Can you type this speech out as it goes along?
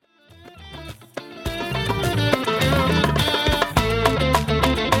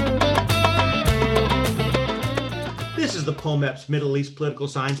POMEP's Middle East Political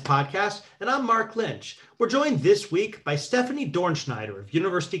Science Podcast, and I'm Mark Lynch. We're joined this week by Stephanie Dornschneider of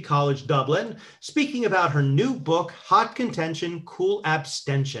University College Dublin, speaking about her new book, Hot Contention, Cool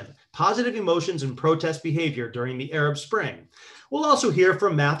Abstention, Positive Emotions and Protest Behavior During the Arab Spring. We'll also hear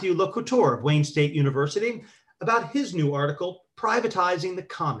from Matthew LeCouture of Wayne State University about his new article, Privatizing the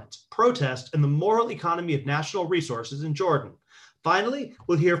Commons, Protest and the Moral Economy of National Resources in Jordan. Finally,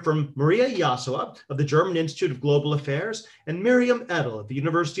 we'll hear from Maria Yassowa of the German Institute of Global Affairs and Miriam Edel of the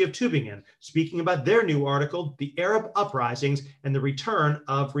University of Tübingen, speaking about their new article, The Arab Uprisings and the Return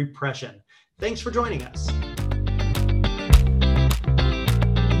of Repression. Thanks for joining us.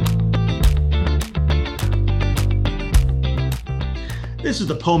 This is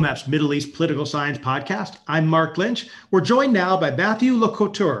the POMEP's Middle East Political Science Podcast. I'm Mark Lynch. We're joined now by Matthew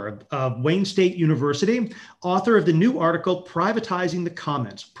LeCouture of Wayne State University, author of the new article, Privatizing the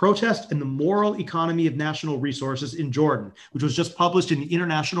Commons, Protest and the Moral Economy of National Resources in Jordan, which was just published in the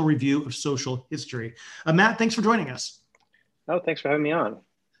International Review of Social History. Matt, thanks for joining us. Oh, thanks for having me on.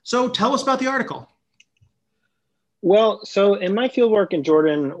 So tell us about the article. Well, so in my fieldwork in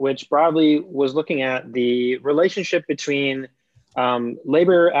Jordan, which broadly was looking at the relationship between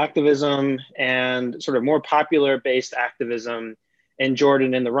labor activism and sort of more popular based activism in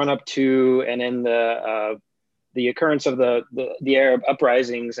Jordan in the run up to and in the occurrence of the Arab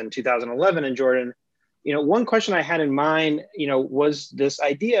uprisings in 2011 in Jordan, one question I had in mind, was this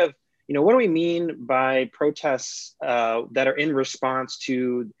idea of, what do we mean by protests that are in response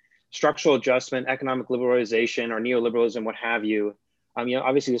to structural adjustment, economic liberalization, or neoliberalism, what have you?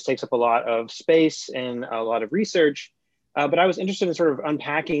 Obviously this takes up a lot of space and a lot of research. But I was interested in sort of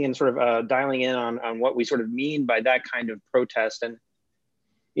unpacking and sort of dialing in on what we sort of mean by that kind of protest. And,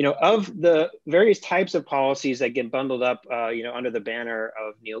 of the various types of policies that get bundled up, under the banner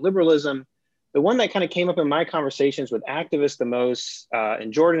of neoliberalism, the one that kind of came up in my conversations with activists the most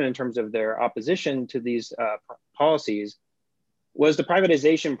in Jordan in terms of their opposition to these policies was the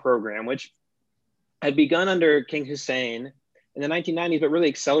privatization program, which had begun under King Hussein in the 1990s, but really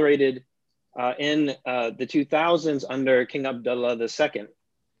accelerated in the 2000s under King Abdullah II.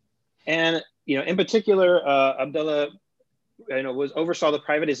 And, in particular, Abdullah, oversaw the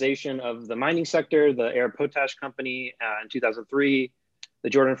privatization of the mining sector, the Arab Potash Company in 2003, the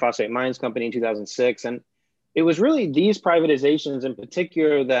Jordan Phosphate Mines Company in 2006. And it was really these privatizations in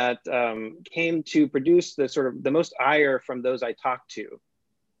particular that came to produce the sort of the most ire from those I talked to.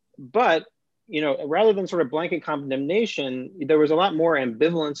 But rather than sort of blanket condemnation, there was a lot more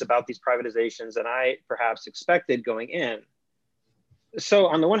ambivalence about these privatizations than I perhaps expected going in. So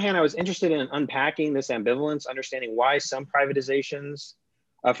on the one hand, I was interested in unpacking this ambivalence, understanding why some privatizations,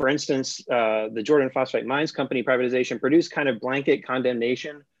 for instance, the Jordan Phosphate Mines Company privatization produced kind of blanket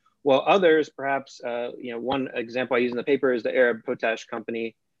condemnation, while others, perhaps, one example I use in the paper is the Arab Potash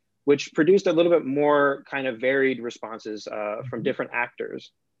Company, which produced a little bit more kind of varied responses from different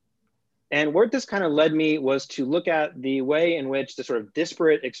actors. And where this kind of led me was to look at the way in which the sort of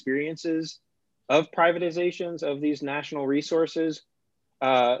disparate experiences of privatizations of these national resources,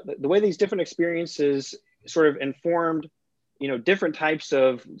 the way these different experiences sort of informed, different types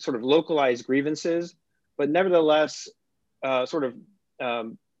of sort of localized grievances, but nevertheless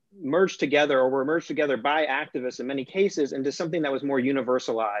merged together or were merged together by activists in many cases into something that was more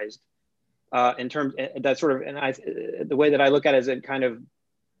universalized in terms that sort of, and the way that I look at it is it kind of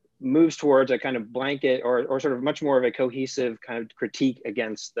moves towards a kind of blanket or sort of much more of a cohesive kind of critique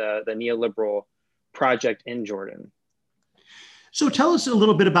against the neoliberal project in Jordan. So tell us a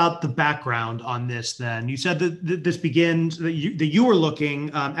little bit about the background on this then. You said that this begins, that you were looking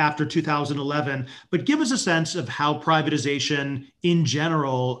after 2011, but give us a sense of how privatization in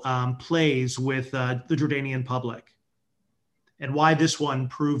general plays with the Jordanian public and why this one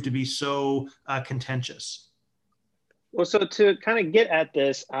proved to be so contentious. Well, so to kind of get at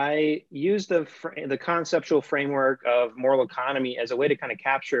this, I used the conceptual framework of moral economy as a way to kind of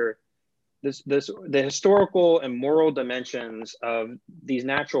capture the historical and moral dimensions of these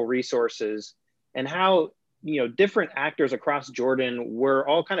natural resources and how, different actors across Jordan were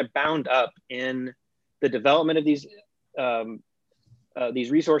all kind of bound up in the development of these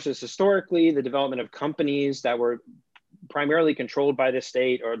resources historically, the development of companies that were primarily controlled by the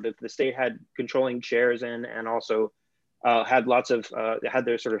state or the state had controlling shares in, and also had lots of had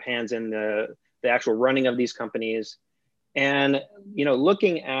their sort of hands in the actual running of these companies, and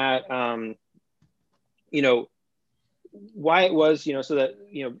looking at why it was so that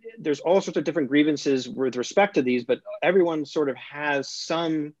there's all sorts of different grievances with respect to these, but everyone sort of has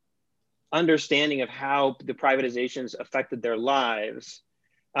some understanding of how the privatizations affected their lives.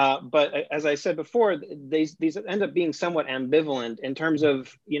 But as I said before, these end up being somewhat ambivalent in terms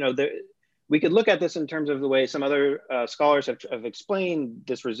of, we could look at this in terms of the way some other scholars have explained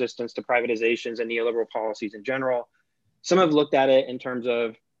this resistance to privatizations and neoliberal policies in general. Some have looked at it in terms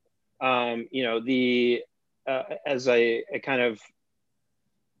of, as a kind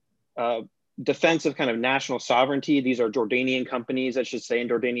of defense of kind of national sovereignty. These are Jordanian companies that should stay in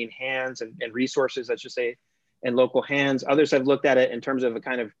Jordanian hands, and resources that should stay in local hands. Others have looked at it in terms of a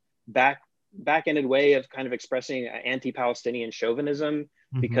kind of back-ended way of kind of expressing anti-Palestinian chauvinism,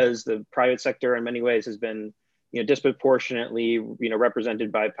 because the private sector in many ways has been, disproportionately,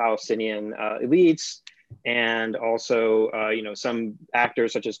 represented by Palestinian elites, and also, some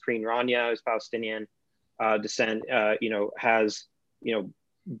actors such as Karine Rania, who's Palestinian descent, has,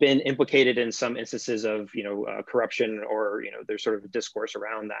 been implicated in some instances of, corruption, or, there's sort of a discourse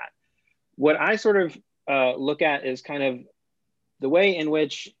around that. What I sort of look at is kind of the way in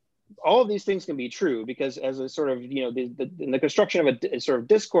which all of these things can be true, because as a sort of, in the construction of a sort of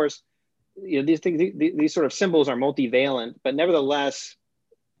discourse, these things, these sort of symbols are multivalent, but nevertheless,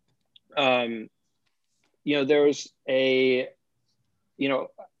 there's a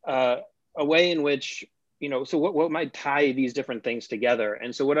way in which, so what might tie these different things together.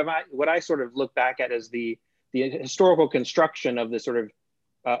 And so what I sort of look back at is the historical construction of this sort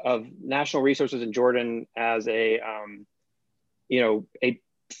of national resources in Jordan as a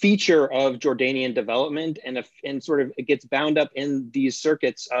feature of Jordanian development, and sort of it gets bound up in these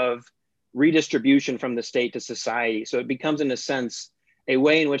circuits of redistribution from the state to society. So it becomes, in a sense, a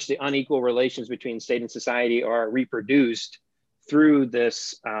way in which the unequal relations between state and society are reproduced through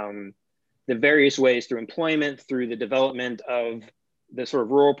this, the various ways, through employment, through the development of the sort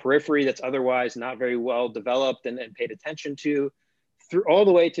of rural periphery that's otherwise not very well developed and paid attention to, through all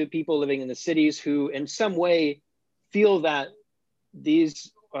the way to people living in the cities who in some way feel that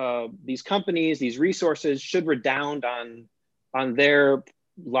these companies, these resources should redound on their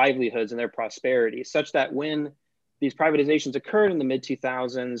livelihoods and their prosperity, such that when these privatizations occurred in the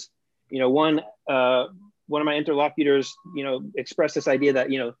mid-2000s, one of my interlocutors, expressed this idea that,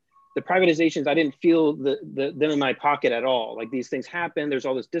 the privatizations, I didn't feel them in my pocket at all. Like, these things happen, there's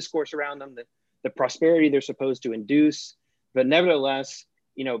all this discourse around them, the prosperity they're supposed to induce, but nevertheless,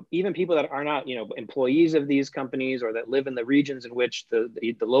 even people that are not, employees of these companies, or that live in the regions in which the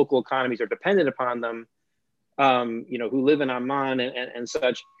local economies are dependent upon them, who live in Amman and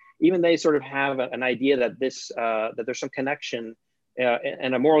such, even they sort of have an idea that that there's some connection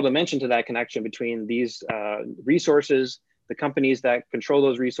and a moral dimension to that connection between these resources, the companies that control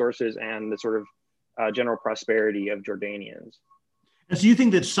those resources, and the sort of general prosperity of Jordanians. And so you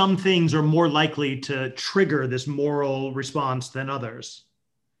think that some things are more likely to trigger this moral response than others?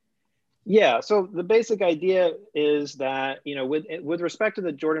 Yeah, so the basic idea is that, with respect to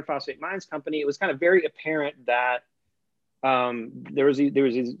the Jordan Phosphate Mines Company, it was kind of very apparent that there was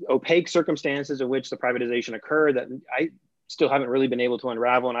these opaque circumstances in which the privatization occurred that I still haven't really been able to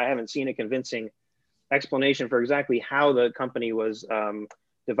unravel, and I haven't seen a convincing explanation for exactly how the company was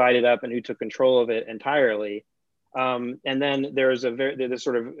divided up and who took control of it entirely. And then there's this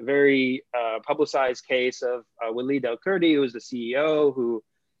sort of very publicized case of Walid El-Kurdi, who was the CEO, who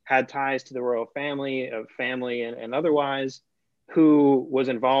had ties to the royal family and otherwise, who was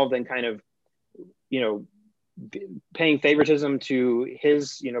involved in kind of, paying favoritism to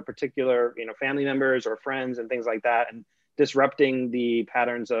his, particular, family members or friends and things like that, and disrupting the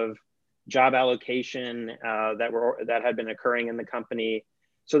patterns of job allocation that had been occurring in the company.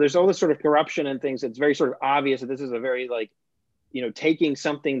 So there's all this sort of corruption and things. It's very sort of obvious that this is a very, taking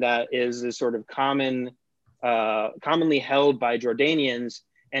something that is this sort of commonly held by Jordanians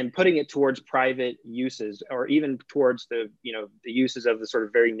and putting it towards private uses, or even towards the uses of the sort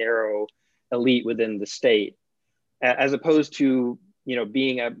of very narrow elite within the state, as opposed to,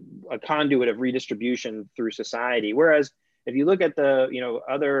 being a conduit of redistribution through society. Whereas if you look at the,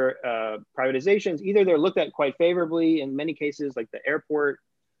 other privatizations, either they're looked at quite favorably in many cases, like the airport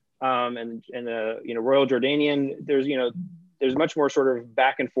and the, Royal Jordanian, there's much more sort of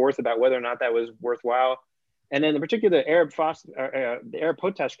back and forth about whether or not that was worthwhile. And then in particular, the Arab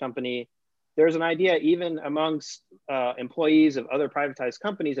Potash Company, there's an idea even amongst employees of other privatized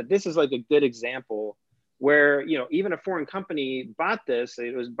companies that this is like a good example where, even a foreign company bought this.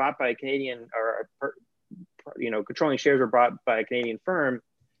 It was bought by a Canadian, controlling shares were bought by a Canadian firm.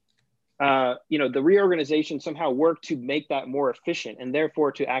 The reorganization somehow worked to make that more efficient, and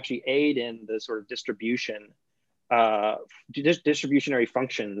therefore to actually aid in the sort of distributionary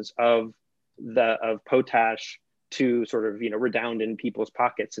functions of potash to sort of redound in people's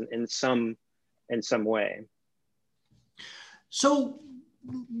pockets in some way. So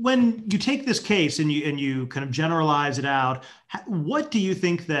when you take this case and you kind of generalize it out, what do you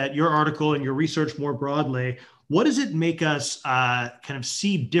think that your article and your research more broadly, what does it make us kind of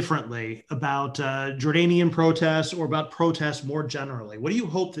see differently about Jordanian protests or about protests more generally? What do you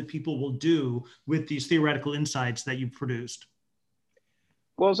hope that people will do with these theoretical insights that you've produced?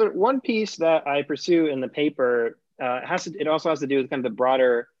 Well, so one piece that I pursue in the paper it also has to do with kind of the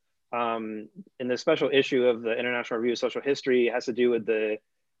broader, in the special issue of the International Review of Social History, it has to do with the,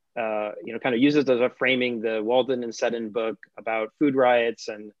 kind of uses as a framing the Walden and Seddon book about food riots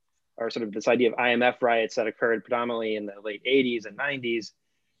or sort of this idea of IMF riots that occurred predominantly in the late 80s and 90s.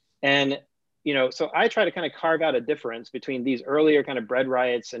 And, so I try to kind of carve out a difference between these earlier kind of bread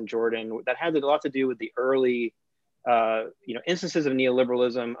riots in Jordan that had a lot to do with the early instances of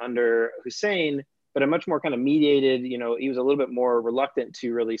neoliberalism under Hussein, but a much more kind of mediated, he was a little bit more reluctant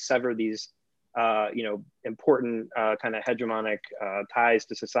to really sever these, important kind of hegemonic ties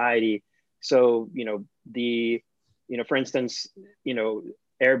to society. So, for instance,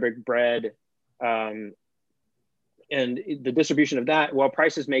 Arabic bread and the distribution of that, while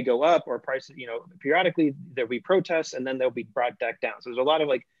prices may go up or prices, periodically there'll be protests and then they'll be brought back down. So there's a lot of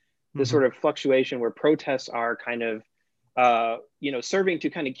like this sort of fluctuation where protests are kind of, serving to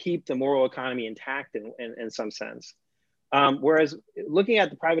kind of keep the moral economy intact in some sense. Whereas looking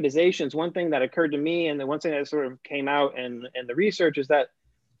at the privatizations, one thing that occurred to me and the one thing that sort of came out in the research is that,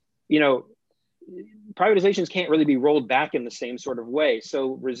 privatizations can't really be rolled back in the same sort of way.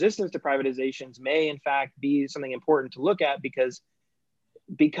 So resistance to privatizations may in fact be something important to look at because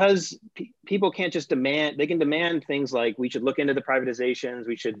people can't just demand, they can demand things like we should look into the privatizations,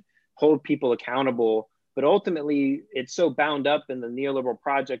 we should hold people accountable, but ultimately it's so bound up in the neoliberal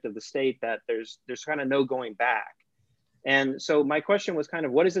project of the state that there's kind of no going back. And so my question was kind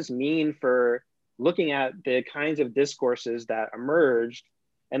of, what does this mean for looking at the kinds of discourses that emerged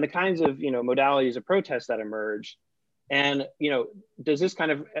and the kinds of, modalities of protest that emerged? And, does this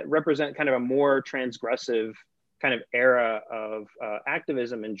kind of represent kind of a more transgressive kind of era of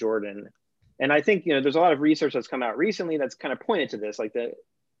activism in Jordan? And I think, there's a lot of research that's come out recently that's kind of pointed to this, like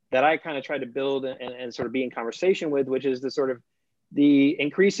that I kind of tried to build and sort of be in conversation with, which is the sort of the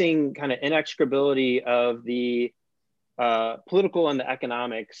increasing kind of inextricability of the political and the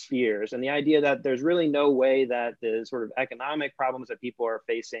economic spheres, and the idea that there's really no way that the sort of economic problems that people are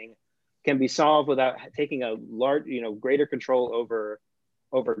facing can be solved without taking a large, greater control over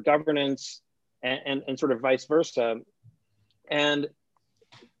governance and sort of vice versa. And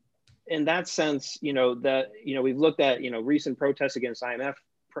in that sense, we've looked at, recent protests against IMF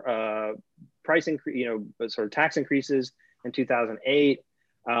price increase, sort of tax increases in 2008.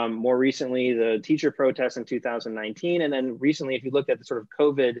 More recently, the teacher protests in 2019. And then recently, if you looked at the sort of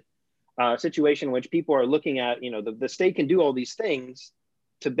COVID situation, in which people are looking at, the state can do all these things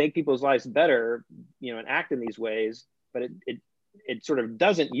to make people's lives better, and act in these ways, but it sort of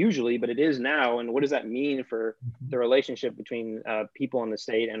doesn't usually, but it is now. And what does that mean for the relationship between people and the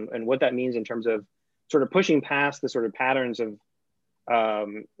state, and what that means in terms of sort of pushing past the sort of patterns of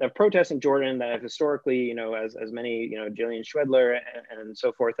protests in Jordan that have historically, as many, Gillian Schwedler and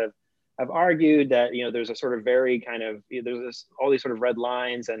so forth have argued that, there's a sort of very kind of, all these sort of red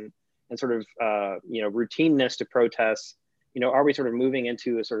lines and sort of, routineness to protests. Are we sort of moving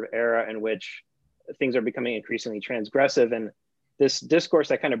into a sort of era in which things are becoming increasingly transgressive? And this discourse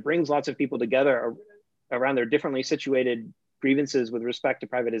that kind of brings lots of people together around their differently situated grievances with respect to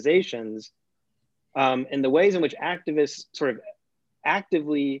privatizations, and the ways in which activists sort of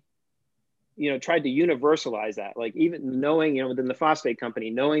actively, tried to universalize that, like even knowing, within the phosphate company,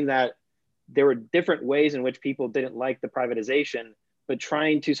 knowing that there were different ways in which people didn't like the privatization, but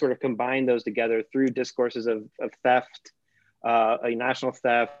trying to sort of combine those together through discourses of theft, a national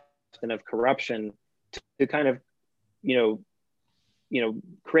theft and of corruption to kind of,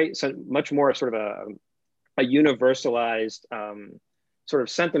 create some much more sort of a universalized sort of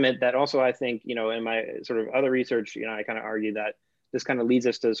sentiment that also, I think, in my sort of other research, I kind of argue that this kind of leads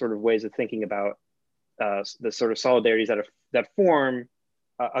us to sort of ways of thinking about the sort of solidarities that form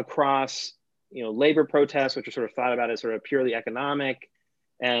across, labor protests, which are sort of thought about as sort of purely economic,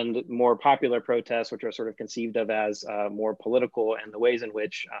 and more popular protests, which are sort of conceived of as more political, and the ways in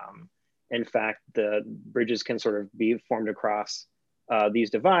which, in fact, the bridges can sort of be formed across these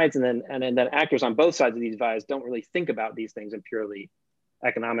divides, and then actors on both sides of these divides don't really think about these things in purely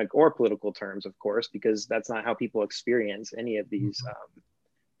economic or political terms, of course, because that's not how people experience any of these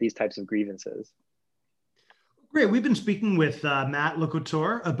types of grievances. Great. We've been speaking with Matt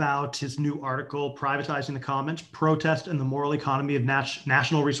Locouture about his new article, Privatizing the Commons, Protest and the Moral Economy of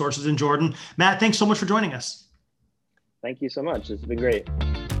National Resources in Jordan. Matt, thanks so much for joining us. Thank you so much. It's been great.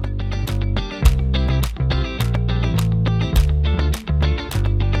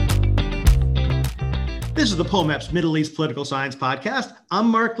 This is the POMEPS Middle East Political Science Podcast. I'm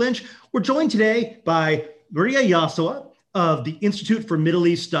Mark Lynch. We're joined today by Maria Yassoa of the Institute for Middle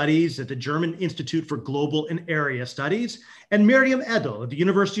East Studies at the German Institute for Global and Area Studies, and Miriam Edel of the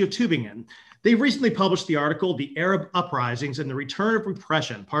University of Tübingen. They recently published the article, The Arab Uprisings and the Return of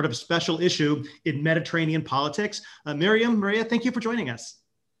Repression, part of a special issue in Mediterranean Politics. Miriam, Maria, thank you for joining us.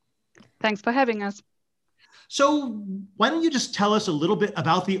 Thanks for having us. So why don't you just tell us a little bit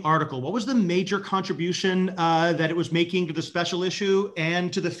about the article? What was the major contribution that it was making to the special issue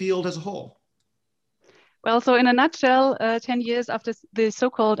and to the field as a whole? Well, so in a nutshell, 10 years after the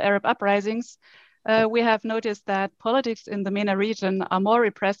so-called Arab uprisings, we have noticed that politics in the MENA region are more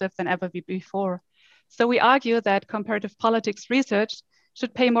repressive than ever before. So we argue that comparative politics research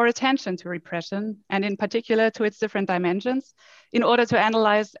should pay more attention to repression, and in particular to its different dimensions, in order to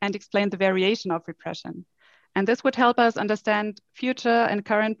analyze and explain the variation of repression. And this would help us understand future and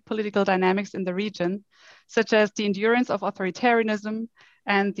current political dynamics in the region, such as the endurance of authoritarianism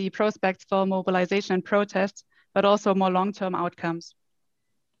and the prospects for mobilization and protest, but also more long-term outcomes.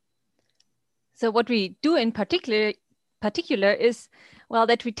 So what we do in particular is, well,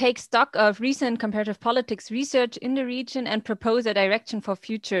 that we take stock of recent comparative politics research in the region and propose a direction for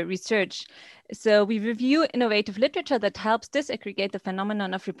future research. So we review innovative literature that helps disaggregate the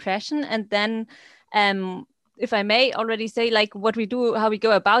phenomenon of repression, and then if I may already say, like what we do, how we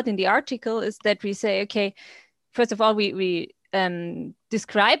go about in the article is that we say, okay, first of all, we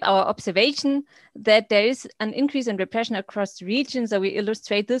describe our observation that there is an increase in repression across the region. So we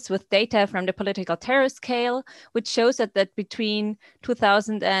illustrate this with data from the political terror scale, which shows that between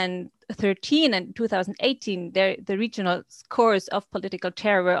 2013 and 2018, the regional scores of political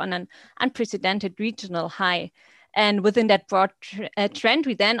terror were on an unprecedented regional high. And within that broad trend,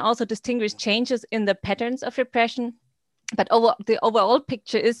 we then also distinguish changes in the patterns of repression. But the overall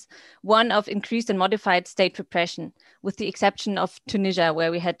picture is one of increased and modified state repression, with the exception of Tunisia,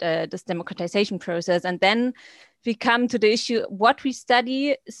 where we had this democratization process. And then we come to the issue, what we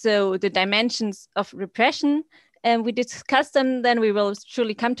study, so the dimensions of repression, and we discuss them. Then we will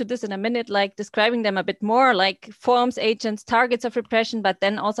surely come to this in a minute, like describing them a bit more, like forms, agents, targets of repression, but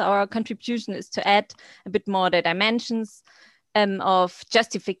then also our contribution is to add a bit more the dimensions of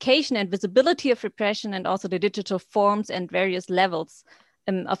justification and visibility of repression, and also the digital forms and various levels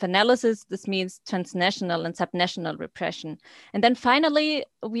of analysis. This means transnational and subnational repression. And then finally,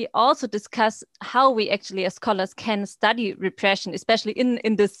 we also discuss how we actually as scholars can study repression, especially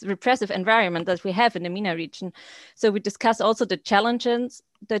in this repressive environment that we have in the MENA region. So we discuss also the challenges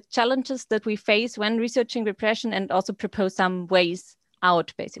that we face when researching repression, and also propose some ways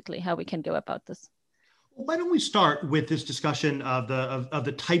out, basically, how we can go about this. Why don't we start with this discussion of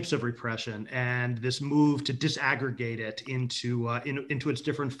the types of repression and this move to disaggregate it into its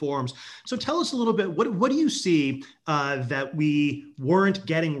different forms. So tell us a little bit, what do you see that we weren't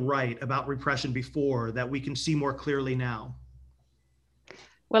getting right about repression before that we can see more clearly now?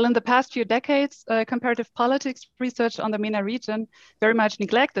 Well, in the past few decades, comparative politics research on the MENA region very much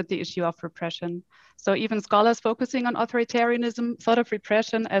neglected the issue of repression. So even scholars focusing on authoritarianism thought of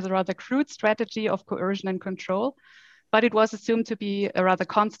repression as a rather crude strategy of coercion and control, but it was assumed to be a rather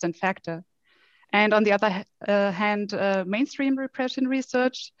constant factor. And on the other hand, mainstream repression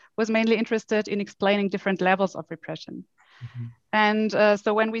research was mainly interested in explaining different levels of repression. Mm-hmm. And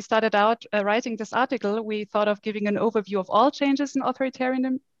so when we started out writing this article, we thought of giving an overview of all changes in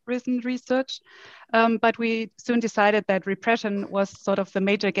authoritarianism research, but we soon decided that repression was sort of the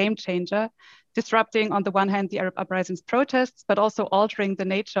major game changer, disrupting on the one hand the Arab uprisings protests, but also altering the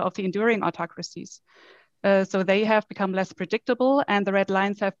nature of the enduring autocracies. So they have become less predictable, and the red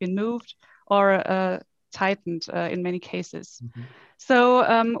lines have been moved or tightened in many cases. Mm-hmm.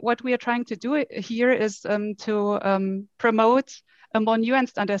 So what we are trying to do here is to promote a more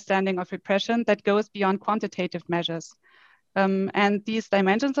nuanced understanding of repression that goes beyond quantitative measures. And these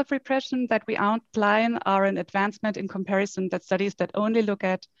dimensions of repression that we outline are an advancement in comparison that studies that only look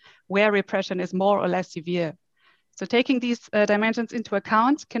at where repression is more or less severe. So taking these dimensions into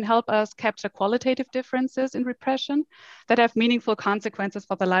account can help us capture qualitative differences in repression that have meaningful consequences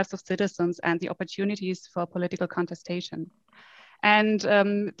for the lives of citizens and the opportunities for political contestation.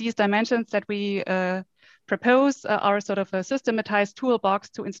 And these dimensions that we propose are sort of a systematized toolbox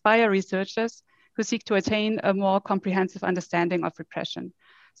to inspire researchers who seek to attain a more comprehensive understanding of repression.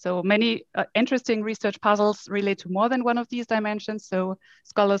 So many interesting research puzzles relate to more than one of these dimensions, so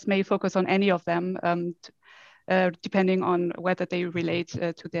scholars may focus on any of them depending on whether they relate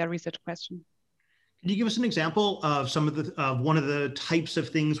to their research question. Can you give us an example of some of the one of the types of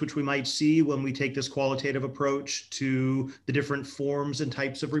things which we might see when we take this qualitative approach to the different forms and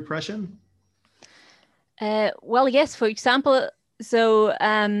types of repression? Well, yes, for example, so,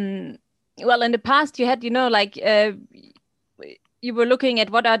 well, in the past you had, you were looking at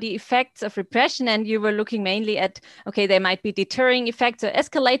what are the effects of repression, and you were looking mainly at, okay, there might be deterring effects or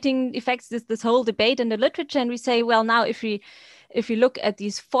escalating effects, this whole debate in the literature. And we say, well, now if we look at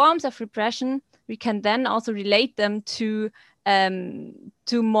these forms of repression, we can then also relate them to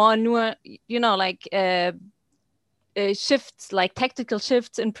more, shifts, like tactical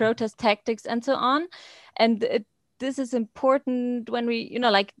shifts in protest tactics and so on. And this is important when we,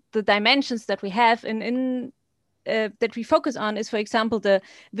 like the dimensions that we have in that we focus on is, for example, the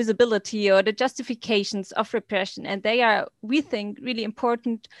visibility or the justifications of repression. And they are, we think, really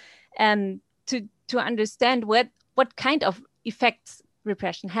important to understand what kind of effects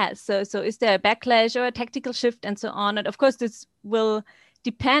repression has. So is there a backlash or a tactical shift and so on? And of course, this will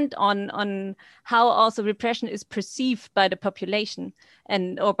depend on how also repression is perceived by the population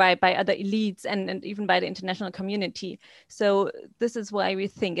or by other elites and even by the international community. So this is why we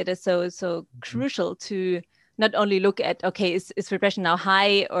think it is so crucial to not only look at, okay, is repression now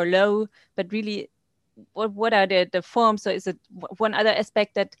high or low, but really what are the forms? So is it one other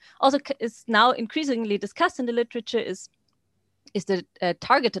aspect that also is now increasingly discussed in the literature is the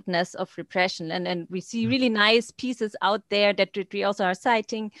targetedness of repression. And we see really nice pieces out there that we also are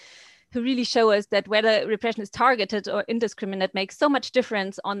citing, who really show us that whether repression is targeted or indiscriminate makes so much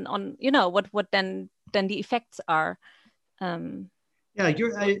difference on what then the effects are. Yeah,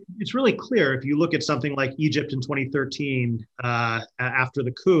 it's really clear if you look at something like Egypt in 2013 after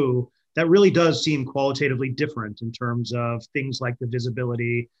the coup, that really does seem qualitatively different in terms of things like the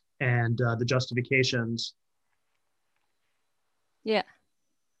visibility and the justifications. Yeah.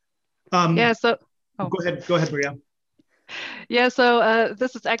 So go ahead, Maria. Yeah, so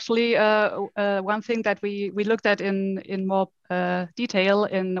this is actually one thing that we looked at in more detail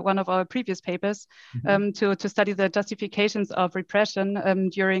in one of our previous papers, to study the justifications of repression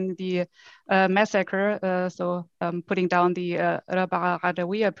during the massacre, putting down the Rabaa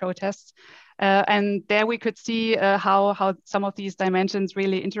Adawiya protests. And there we could see how some of these dimensions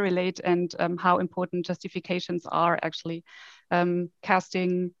really interrelate, and how important justifications are actually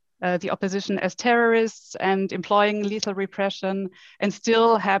casting the opposition as terrorists and employing lethal repression and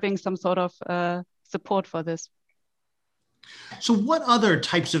still having some sort of support for this. So what other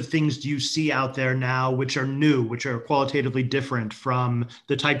types of things do you see out there now which are new, which are qualitatively different from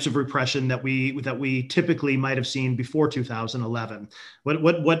the types of repression that we typically might have seen before 2011?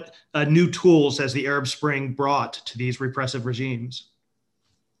 What new tools has the Arab Spring brought to these repressive regimes?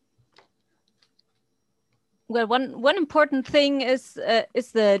 Well, one important thing is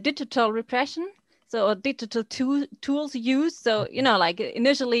the digital repression, so digital tools used. So like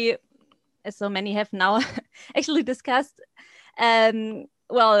initially, as so many have now actually discussed,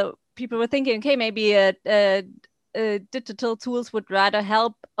 well, people were thinking, okay, maybe digital tools would rather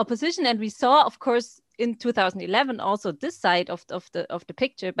help opposition, and we saw, of course, in 2011 also this side of the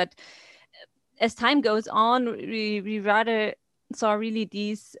picture. But as time goes on, we rather saw really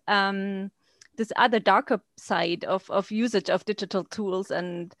these. This other darker side of usage of digital tools.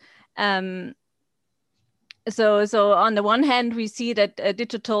 And so on the one hand, we see that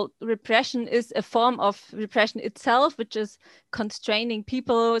digital repression is a form of repression itself, which is constraining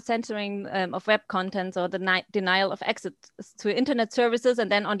people, censoring of web contents, or the denial of access to internet services. And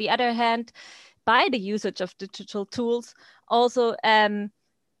then on the other hand, by the usage of digital tools, also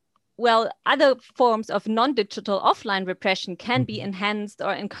other forms of non-digital offline repression can be enhanced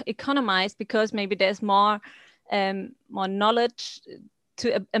or economized, because maybe there's more knowledge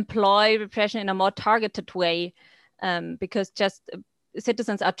to employ repression in a more targeted way, because just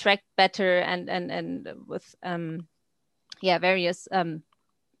citizens are tracked better and with various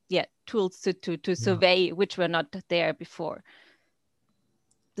tools to survey, which were not there before.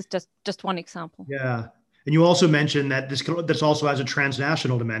 This is just one example. Yeah. And you also mentioned that this also has a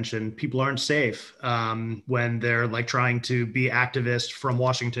transnational dimension. People aren't safe when they're like trying to be activists from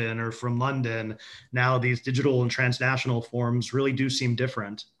Washington or from London. Now these digital and transnational forms really do seem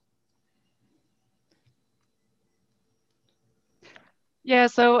different. Yeah,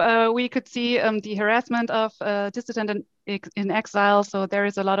 so we could see the harassment of dissident in exile. So there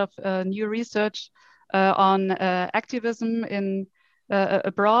is a lot of new research on activism in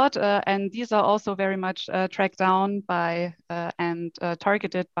abroad, and these are also very much tracked down by and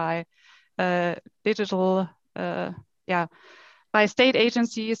targeted by digital by state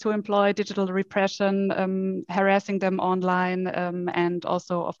agencies who employ digital repression, harassing them online, and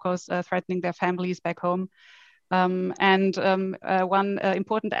also, of course, threatening their families back home. One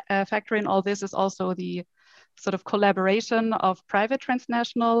important factor in all this is also the sort of collaboration of private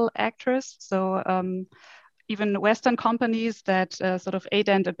transnational actors. So even Western companies that sort of aid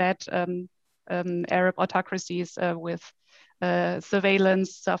and abet Arab autocracies with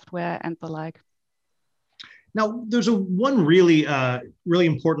surveillance software and the like. Now, there's one really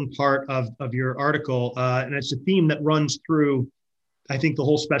important part of your article, and it's a theme that runs through, I think, the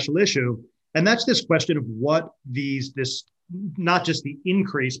whole special issue. And that's this question of what this not just the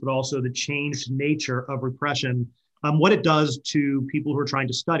increase, but also the changed nature of repression, what it does to people who are trying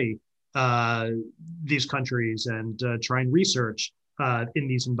to study these countries and try and research in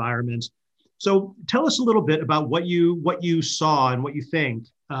these environments. So tell us a little bit about what you saw and what you think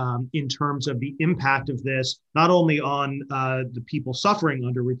in terms of the impact of this, not only on the people suffering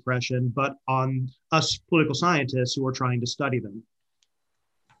under repression, but on us political scientists who are trying to study them.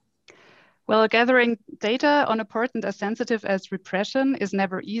 Well, gathering data on a portent as sensitive as repression is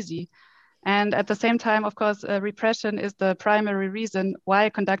never easy. And at the same time, of course, repression is the primary reason why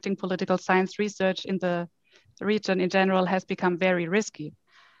conducting political science research in the region in general has become very risky.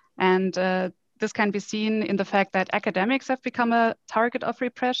 And this can be seen in the fact that academics have become a target of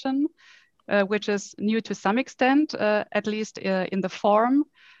repression, which is new to some extent, at least in the form,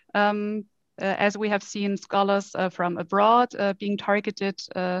 as we have seen scholars from abroad being targeted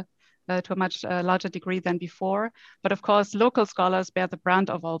to a much larger degree than before. But of course, local scholars bear the brunt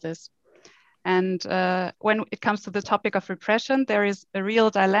of all this. And when it comes to the topic of repression, there is a real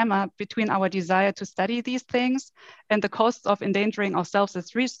dilemma between our desire to study these things and the costs of endangering ourselves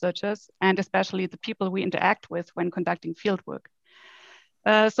as researchers, and especially the people we interact with when conducting fieldwork.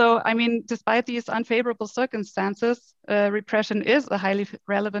 So, I mean, despite these unfavorable circumstances, repression is a highly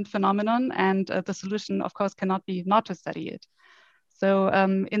relevant phenomenon, and the solution, of course, cannot be not to study it. So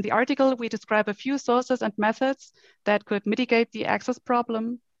in the article, we describe a few sources and methods that could mitigate the access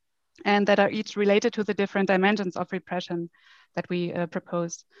problem and that are each related to the different dimensions of repression that we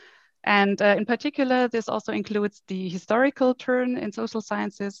propose. And in particular, this also includes the historical turn in social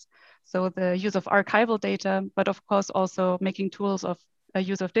sciences, so the use of archival data, but of course also making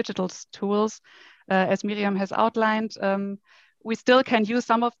use of digital tools, as Miriam has outlined. We still can use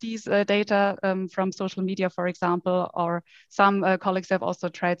some of these data from social media, for example, or some colleagues have also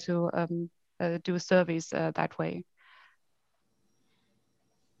tried to do surveys that way.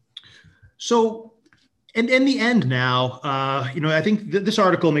 So, and in the end now, I think this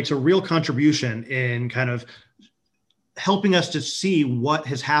article makes a real contribution in kind of helping us to see what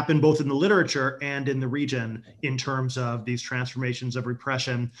has happened both in the literature and in the region in terms of these transformations of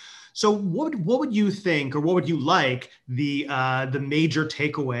repression. So what would you think, or what would you like the major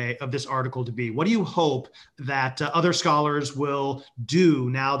takeaway of this article to be? What do you hope that other scholars will do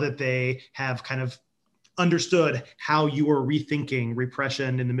now that they have kind of understood how you are rethinking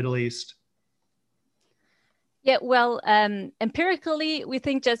repression in the Middle East? Yeah, well, empirically, we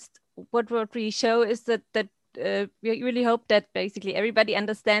think just what we show is that we really hope that basically everybody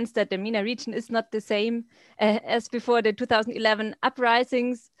understands that the MENA region is not the same as before the 2011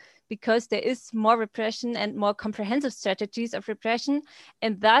 uprisings, because there is more repression and more comprehensive strategies of repression,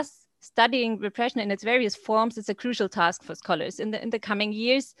 and thus studying repression in its various forms is a crucial task for scholars in the coming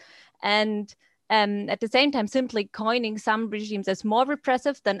years. And at the same time, simply coining some regimes as more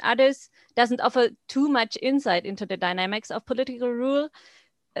repressive than others doesn't offer too much insight into the dynamics of political rule.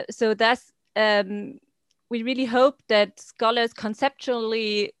 So thus, we really hope that scholars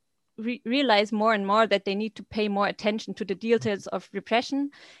conceptually realize more and more that they need to pay more attention to the details of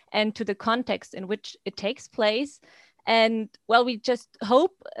repression and to the context in which it takes place. And well, we just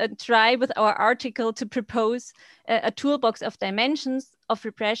hope and try with our article to propose a toolbox of dimensions of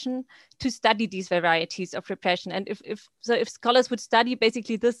repression to study these varieties of repression. And if scholars would study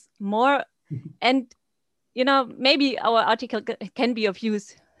basically this more, and maybe our article can be of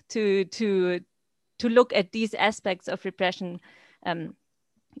use to look at these aspects of repression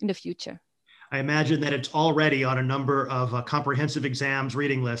in the future. I imagine that it's already on a number of comprehensive exams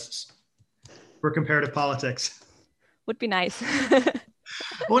reading lists for comparative politics. Would be nice.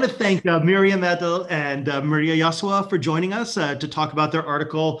 I want to thank Miriam Edel and Maria Yasua for joining us to talk about their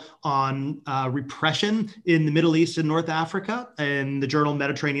article on repression in the Middle East and North Africa in the journal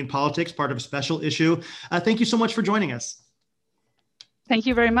Mediterranean Politics, part of a special issue. Thank you so much for joining us. Thank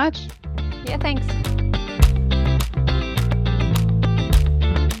you very much. Yeah, thanks.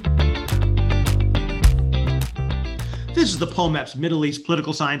 This is the POMEPS Middle East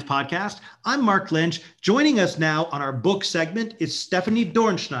Political Science Podcast. I'm Mark Lynch. Joining us now on our book segment is Stephanie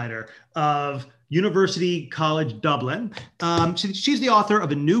Dornschneider of University College Dublin. She's the author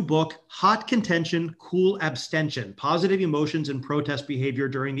of a new book, Hot Contention, Cool Abstention, Positive Emotions and Protest Behavior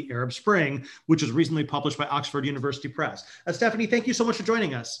During the Arab Spring, which was recently published by Oxford University Press. Stephanie, thank you so much for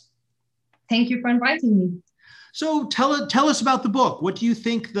joining us. Thank you for inviting me. So tell us about the book. What do you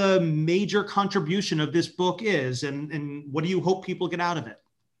think the major contribution of this book is, and what do you hope people get out of it?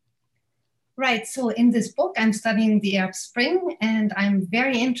 Right, so in this book, I'm studying the Arab Spring, and I'm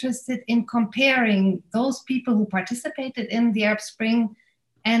very interested in comparing those people who participated in the Arab Spring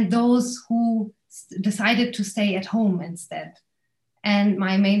and those who decided to stay at home instead. And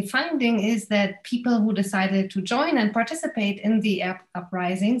my main finding is that people who decided to join and participate in the Arab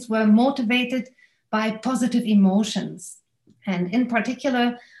uprisings were motivated by positive emotions. And in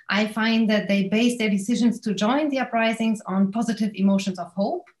particular, I find that they based their decisions to join the uprisings on positive emotions of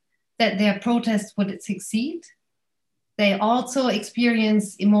hope, that their protest would succeed. They also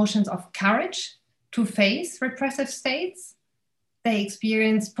experience emotions of courage to face repressive states. They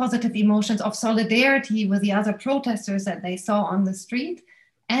experience positive emotions of solidarity with the other protesters that they saw on the street.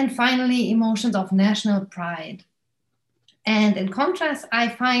 And finally, emotions of national pride. And in contrast, I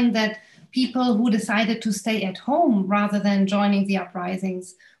find that people who decided to stay at home rather than joining the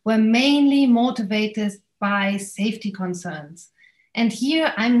uprisings were mainly motivated by safety concerns. And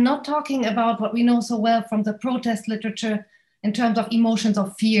here I'm not talking about what we know so well from the protest literature in terms of emotions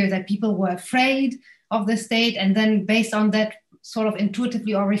of fear, that people were afraid of the state and then based on that sort of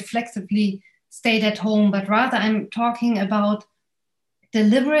intuitively or reflexively stayed at home, but rather I'm talking about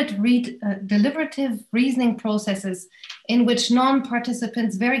deliberative reasoning processes in which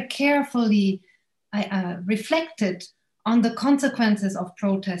non-participants very carefully reflected on the consequences of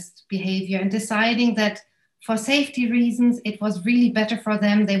protest behavior and deciding that for safety reasons, it was really better for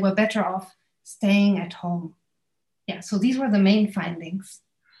them. They were better off staying at home. Yeah, so these were the main findings.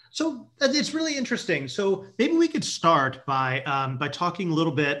 So it's really interesting. So maybe we could start by talking a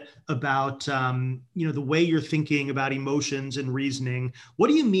little bit about the way you're thinking about emotions and reasoning. What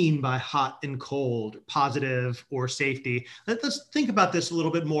do you mean by hot and cold, positive or safety? Let's think about this a little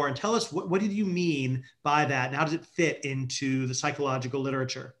bit more and tell us what did you mean by that and how does it fit into the psychological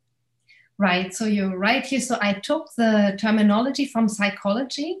literature? Right, so you're right here. So I took the terminology from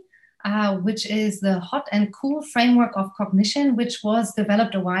psychology, which is the hot and cool framework of cognition, which was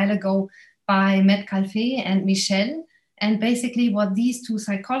developed a while ago by Metcalfe and Michel. And basically what these two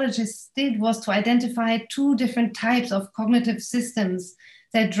psychologists did was to identify two different types of cognitive systems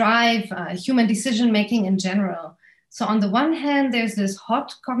that drive human decision-making in general. So on the one hand, there's this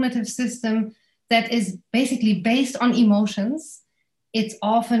hot cognitive system that is basically based on emotions. It's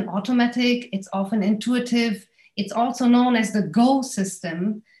often automatic, it's often intuitive. It's also known as the go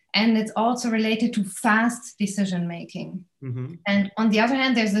system, and it's also related to fast decision-making. Mm-hmm. And on the other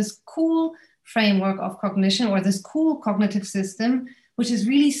hand, there's this cool framework of cognition or this cool cognitive system, which is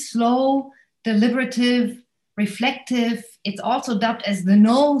really slow, deliberative, reflective. It's also dubbed as the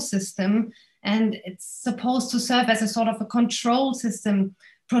no system, and it's supposed to serve as a sort of a control system,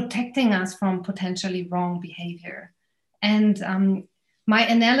 protecting us from potentially wrong behavior. And my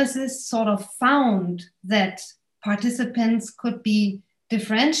analysis sort of found that participants could be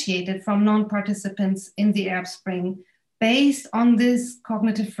differentiated from non-participants in the Arab Spring based on this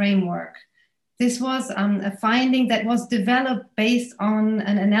cognitive framework. This was a finding that was developed based on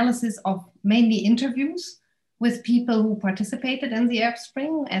an analysis of mainly interviews with people who participated in the Arab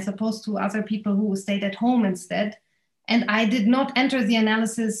Spring as opposed to other people who stayed at home instead. And I did not enter the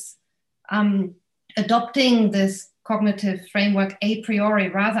analysis adopting this cognitive framework a priori.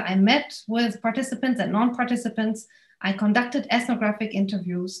 Rather, I met with participants and non-participants. I conducted ethnographic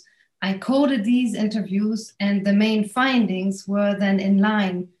interviews. I coded these interviews, and the main findings were then in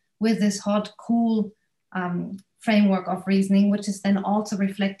line with this hot, cool framework of reasoning, which is then also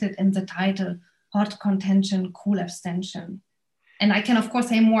reflected in the title, Hot Contention, Cool Abstention. And I can, of course,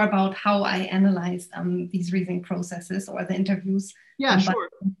 say more about how I analyzed these reasoning processes or the interviews. Yeah, sure.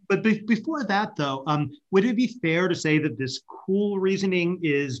 But before that, though, would it be fair to say that this cool reasoning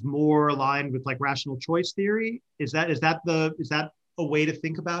is more aligned with like rational choice theory? Is that a way to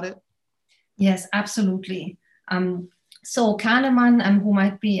think about it? Yes, absolutely. So Kahneman, who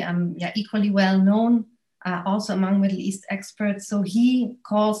might be equally well known, also among Middle East experts. So he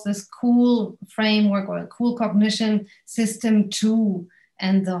calls this cool framework or cool cognition system 2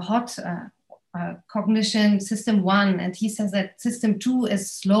 and the hot cognition system 1. And he says that system 2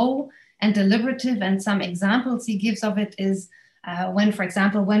 is slow and deliberative. And some examples he gives of it is when, for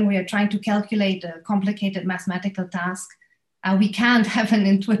example, when we are trying to calculate a complicated mathematical task, we can't have an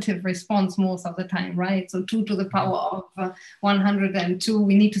intuitive response most of the time, right? So 2 to the power of 102,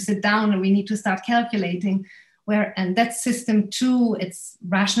 we need to sit down and we need to start calculating. And that's system 2, it's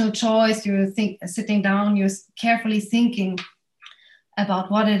rational choice. You're sitting down, you're carefully thinking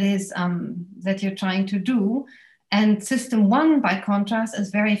about what it is that you're trying to do. And system 1, by contrast, is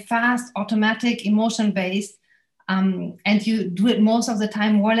very fast, automatic, emotion-based, and you do it most of the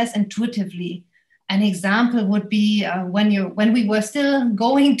time more or less intuitively. An example would be when we were still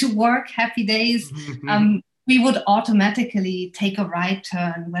going to work, happy days, we would automatically take a right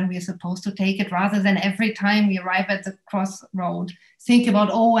turn when we're supposed to take it, rather than every time we arrive at the crossroad, think about,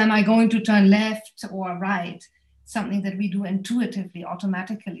 oh, am I going to turn left or right? Something that we do intuitively,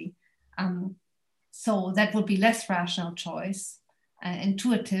 automatically. So that would be less rational choice,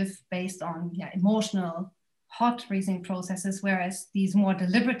 intuitive, based on emotional, hot reasoning processes, whereas these more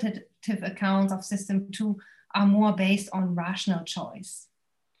deliberative accounts of system 2 are more based on rational choice.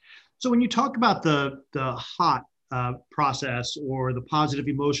 So when you talk about the hot process or the positive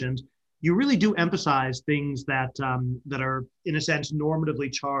emotions, you really do emphasize things that are, in a sense,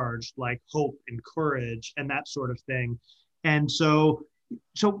 normatively charged, like hope and courage and that sort of thing. And so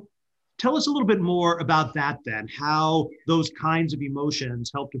tell us a little bit more about that then, how those kinds of emotions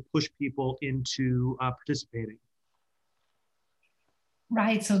help to push people into participating.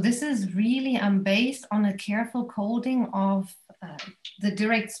 Right, so this is really based on a careful coding of the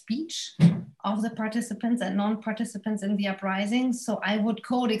direct speech of the participants and non-participants in the uprising. So I would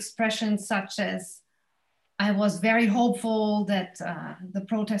code expressions such as, I was very hopeful that the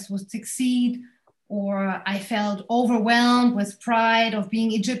protest would succeed, or I felt overwhelmed with pride of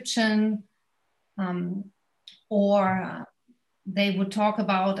being Egyptian, or they would talk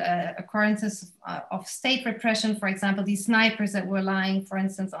about occurrences of state repression, for example, these snipers that were lying, for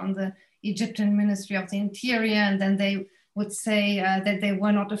instance, on the Egyptian Ministry of the Interior, and then they would say that they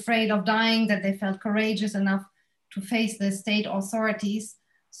were not afraid of dying, that they felt courageous enough to face the state authorities.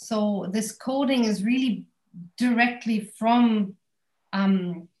 So this coding is really directly from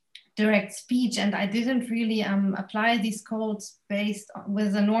direct speech, and I didn't really apply these codes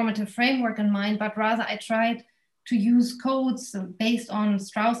with a normative framework in mind, but rather I tried to use codes based on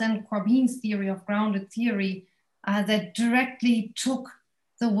Strauss and Corbin's theory of grounded theory that directly took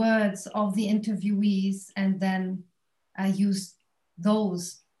the words of the interviewees and then used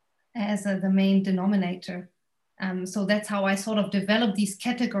those as the main denominator. So that's how I sort of developed these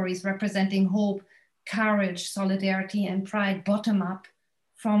categories representing hope, courage, solidarity, and pride bottom up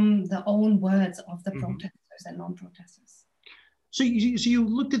from the own words of the protesters and non-protesters. So you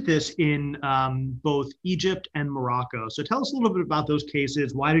looked at this in both Egypt and Morocco. So tell us a little bit about those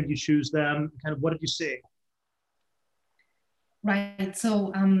cases. Why did you choose them? Kind of what did you see? Right.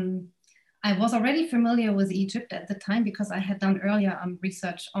 So I was already familiar with Egypt at the time because I had done earlier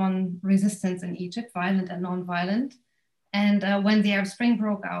research on resistance in Egypt, violent and non-violent. And when the Arab Spring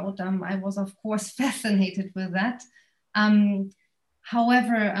broke out, I was, of course, fascinated with that.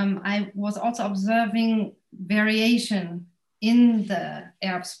 However, I was also observing variation in the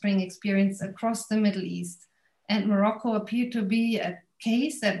Arab Spring experience across the Middle East. And Morocco appeared to be a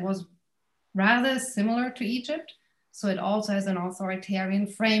case that was rather similar to Egypt. So it also has an authoritarian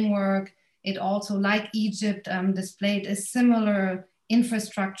framework. It also, like Egypt, displayed a similar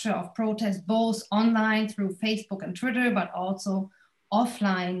infrastructure of protest, both online through Facebook and Twitter, but also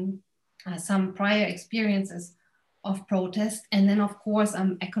offline, some prior experiences of protest. And then, of course,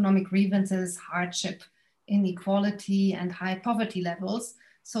 economic grievances, hardship, inequality, and high poverty levels.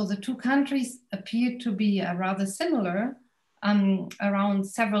 So the two countries appeared to be rather similar around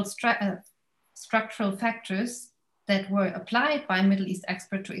several structural factors that were applied by Middle East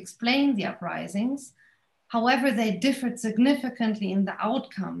experts to explain the uprisings. However, they differed significantly in the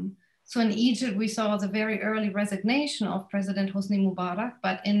outcome. So in Egypt, we saw the very early resignation of President Hosni Mubarak,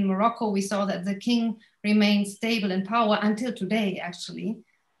 but in Morocco, we saw that the king remained stable in power until today, actually.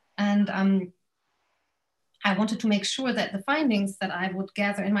 And I wanted to make sure that the findings that I would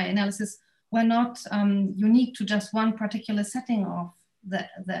gather in my analysis were not unique to just one particular setting of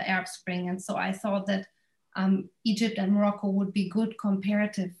the Arab Spring. And so I thought that Egypt and Morocco would be good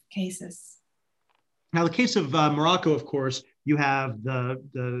comparative cases. Now, the case of Morocco, of course, you have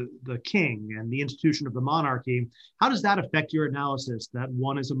the king and the institution of the monarchy. How does that affect your analysis, that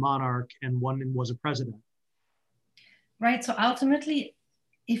one is a monarch and one was a president? Right, so ultimately,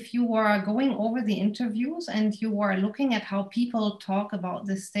 if you are going over the interviews and you are looking at how people talk about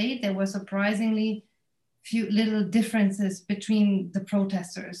the state, there were surprisingly few little differences between the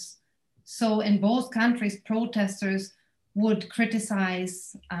protesters. So in both countries, protesters would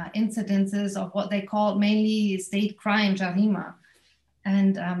criticize incidences of what they called mainly state crime, jarima.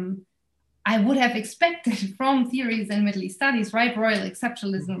 And I would have expected from theories in Middle East studies, right, royal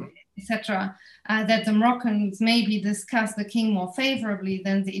exceptionalism, etc., that the Moroccans maybe discuss the king more favorably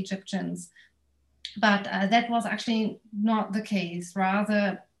than the Egyptians. But that was actually not the case.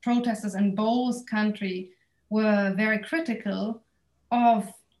 Rather, protesters in both countries were very critical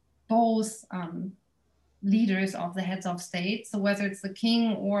of both leaders of the heads of state. So whether it's the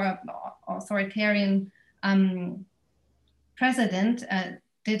king or authoritarian president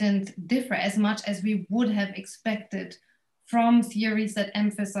didn't differ as much as we would have expected from theories that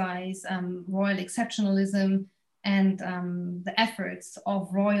emphasize royal exceptionalism and the efforts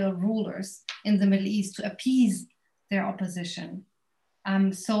of royal rulers in the Middle East to appease their opposition.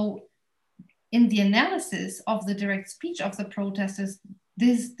 So in the analysis of the direct speech of the protesters,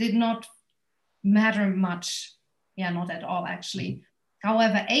 this did not matter much. Yeah, not at all, actually.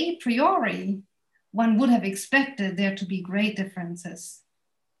 However, a priori, one would have expected there to be great differences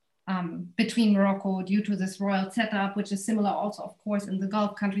between Morocco due to this royal setup, which is similar also, of course, in the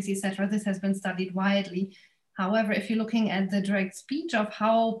Gulf countries, etc. This has been studied widely. However, if you're looking at the direct speech of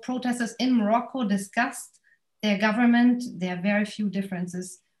how protesters in Morocco discussed their government, there are very few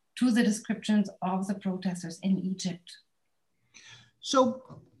differences to the descriptions of the protesters in Egypt.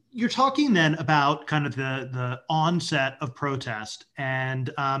 So you're talking then about kind of the onset of protest.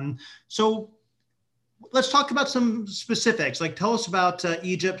 And so let's talk about some specifics. Like, tell us about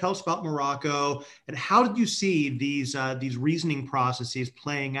Egypt, tell us about Morocco, and how did you see these reasoning processes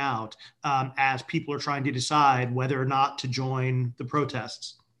playing out as people are trying to decide whether or not to join the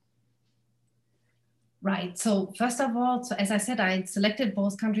protests? Right. So first of all, so as I said, I selected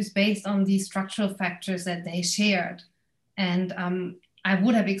both countries based on the structural factors that they shared. And I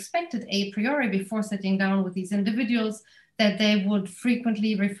would have expected a priori before sitting down with these individuals that they would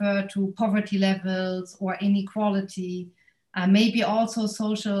frequently refer to poverty levels or inequality, maybe also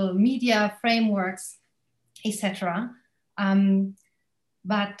social media frameworks, etc.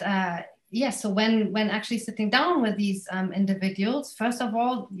 Yes, so when actually sitting down with these individuals, first of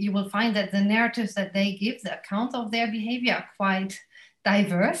all, you will find that the narratives that they give, the accounts of their behavior are quite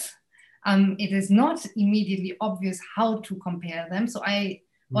diverse. It is not immediately obvious how to compare them. So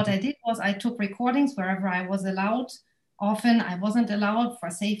what I did was I took recordings wherever I was allowed. Often I wasn't allowed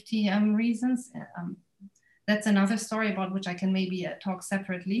for safety reasons. That's another story about which I can maybe talk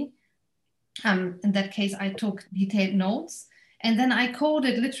separately. In that case, I took detailed notes. And then I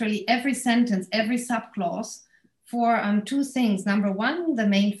coded literally every sentence, every subclause for two things. Number one, the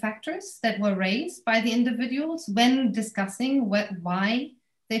main factors that were raised by the individuals when discussing why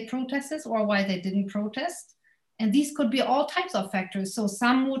they protested or why they didn't protest. And these could be all types of factors. So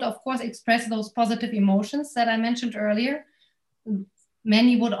some would, of course, express those positive emotions that I mentioned earlier.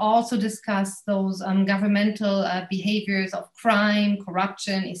 Many would also discuss those governmental behaviors of crime,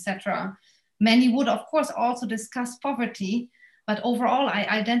 corruption, etc. Many would, of course, also discuss poverty. But overall, I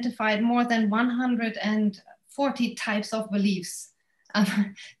identified more than 140 types of beliefs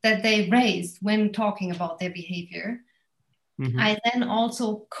that they raised when talking about their behavior. Mm-hmm. I then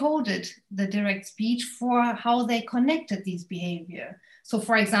also coded the direct speech for how they connected these behavior. So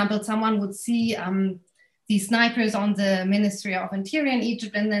for example, someone would see these snipers on the Ministry of Interior in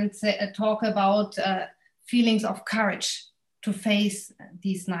Egypt and then talk about feelings of courage to face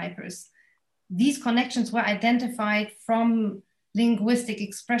these snipers. These connections were identified from linguistic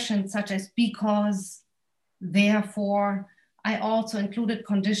expressions such as because, therefore. I also included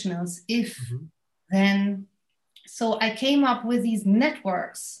conditionals, if, then. So I came up with these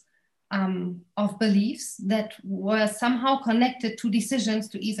networks of beliefs that were somehow connected to decisions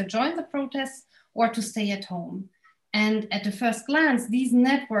to either join the protests or to stay at home. And at the first glance, these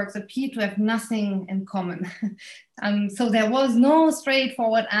networks appear to have nothing in common. So there was no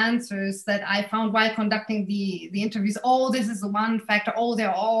straightforward answers that I found while conducting the interviews. Oh, this is the one factor. Oh,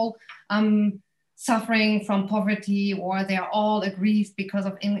 they're all suffering from poverty, or they're all aggrieved because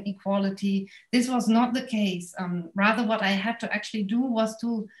of inequality. This was not the case. Rather, what I had to actually do was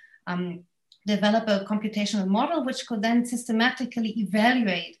to develop a computational model which could then systematically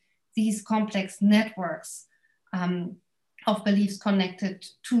evaluate these complex networks of beliefs connected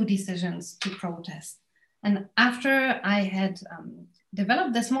to decisions to protest. And after I had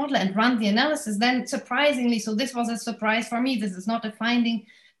developed this model and run the analysis, then surprisingly, so this was a surprise for me, this is not a finding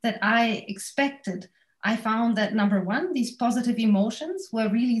that I expected. I found that number one, these positive emotions were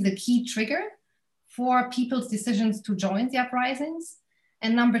really the key trigger for people's decisions to join the uprisings.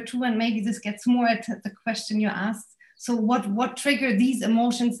 And number two, and maybe this gets more at the question you asked, so what triggered these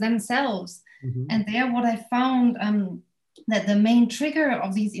emotions themselves? Mm-hmm. And there what I found that the main trigger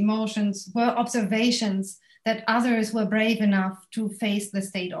of these emotions were observations that others were brave enough to face the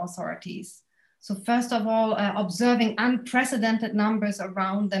state authorities. So first of all, observing unprecedented numbers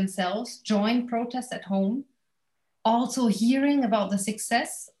around themselves join protests at home. Also hearing about the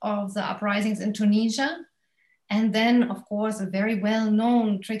success of the uprisings in Tunisia. And then, of course, a very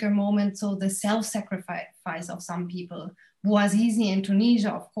well-known trigger moment, so the self-sacrifice of some people. Bouazizi in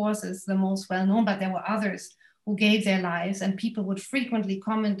Tunisia, of course, is the most well-known, but there were others who gave their lives, and people would frequently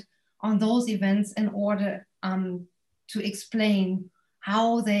comment on those events in order to explain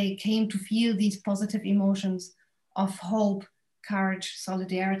how they came to feel these positive emotions of hope, courage,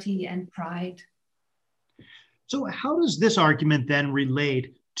 solidarity, and pride. So how does this argument then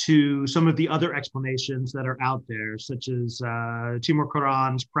relate to some of the other explanations that are out there, such as Timur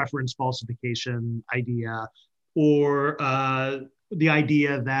Kuran's preference falsification idea, or the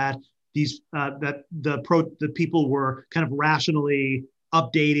idea that the people were kind of rationally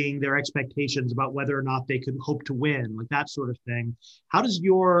updating their expectations about whether or not they could hope to win, like that sort of thing? How does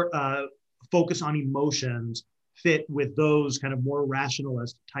your focus on emotions fit with those kind of more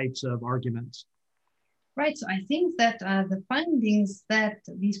rationalist types of arguments? Right, so I think that the findings that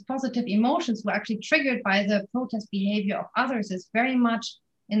these positive emotions were actually triggered by the protest behavior of others is very much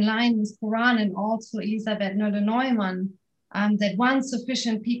in line with Kuran and also Elisabeth Noelle-Neumann, that once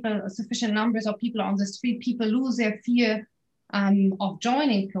sufficient numbers of people on the street, people lose their fear of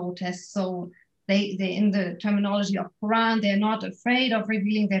joining protests. So they in the terminology of Quran, they're not afraid of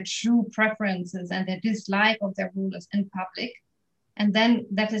revealing their true preferences and their dislike of their rulers in public. And then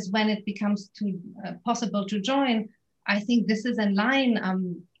that is when it becomes possible to join. I think this is in line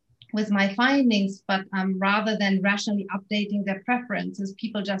with my findings, but rather than rationally updating their preferences,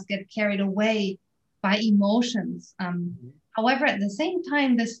 people just get carried away by emotions. However, at the same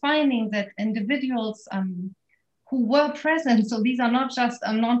time, this finding that individuals who were present, so these are not just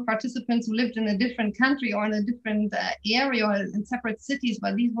non-participants who lived in a different country or in a different area or in separate cities,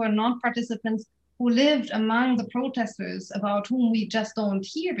 but these were non-participants who lived among the protesters about whom we just don't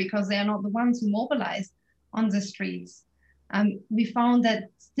hear because they are not the ones who mobilized on the streets. We found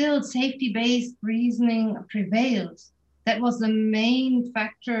that still safety-based reasoning prevailed. That was the main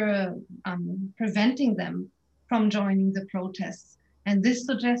factor preventing them from joining the protests. And this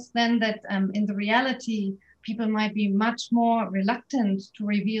suggests then that in the reality, people might be much more reluctant to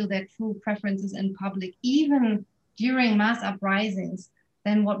reveal their true preferences in public, even during mass uprisings,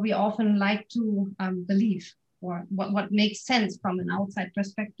 than what we often like to believe, or what makes sense from an outside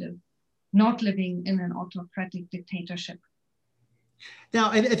perspective, not living in an autocratic dictatorship. Now,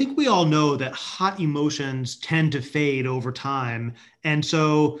 I think we all know that hot emotions tend to fade over time. And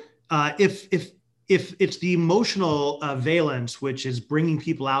so if it's the emotional valence which is bringing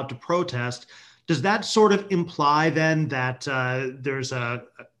people out to protest, does that sort of imply then that there's a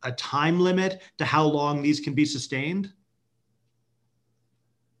time limit to how long these can be sustained?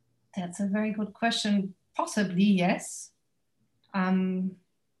 That's a very good question. Possibly, yes. Because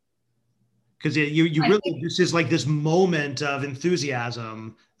you really, this is like this moment of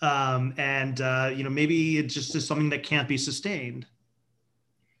enthusiasm, and maybe it just is something that can't be sustained.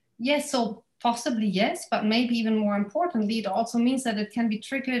 Yes, so possibly yes, but maybe even more importantly, it also means that it can be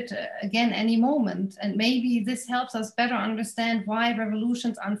triggered again any moment, and maybe this helps us better understand why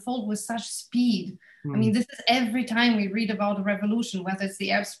revolutions unfold with such speed. I mean, this is every time we read about a revolution, whether it's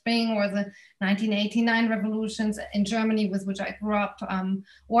the Arab Spring or the 1989 revolutions in Germany, with which I grew up,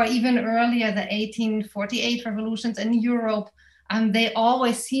 or even earlier, the 1848 revolutions in Europe. They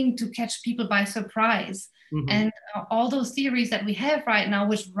always seem to catch people by surprise. And all those theories that we have right now,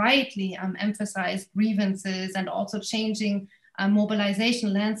 which rightly emphasize grievances and also changing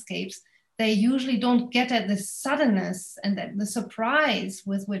mobilization landscapes, they usually don't get at the suddenness and at the surprise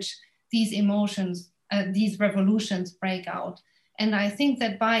with which these emotions, these revolutions break out. And I think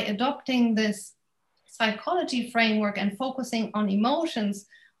that by adopting this psychology framework and focusing on emotions,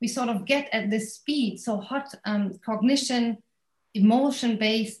 we sort of get at this speed. So hot cognition,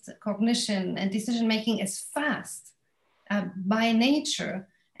 emotion-based cognition and decision-making is fast by nature.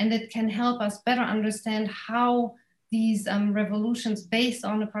 And it can help us better understand how these revolutions based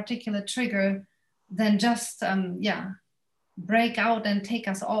on a particular trigger then just, break out and take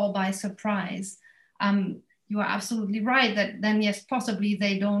us all by surprise. You are absolutely right that then, yes, possibly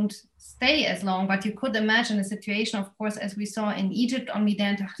they don't stay as long, but you could imagine a situation, of course, as we saw in Egypt on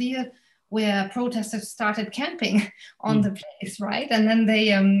Meydan Tahrir, where protesters started camping on the place, right? And then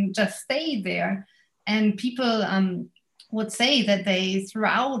they just stayed there. And people would say that they,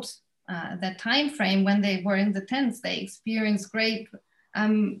 throughout that time frame when they were in the tents, they experienced great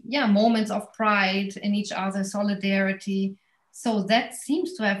moments of pride in each other, solidarity. So that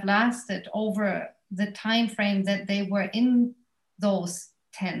seems to have lasted over the time frame that they were in those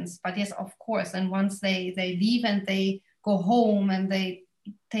tents. But yes, of course, and once they leave and they go home and they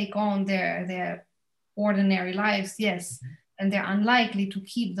take on their ordinary lives, yes, and they're unlikely to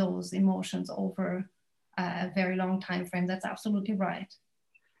keep those emotions over a very long time frame. That's absolutely right.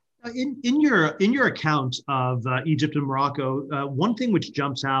 In your account of Egypt and Morocco, one thing which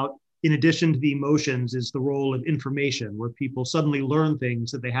jumps out, in addition to the emotions, is the role of information, where people suddenly learn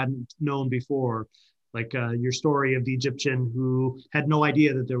things that they hadn't known before. Like your story of the Egyptian who had no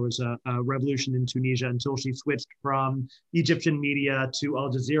idea that there was a revolution in Tunisia until she switched from Egyptian media to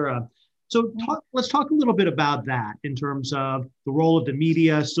Al Jazeera. So let's talk a little bit about that in terms of the role of the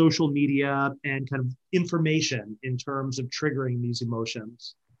media, social media, and kind of information in terms of triggering these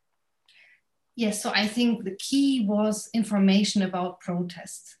emotions. Yes, so I think the key was information about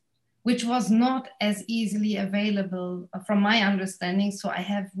protests, which was not as easily available from my understanding. So I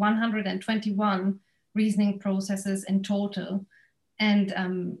have 121 reasoning processes in total.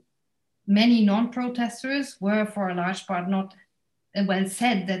 And many non-protesters were for a large part not, well,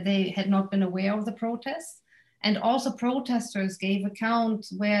 said that they had not been aware of the protests. And also protesters gave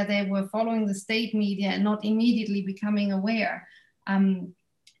accounts where they were following the state media and not immediately becoming aware.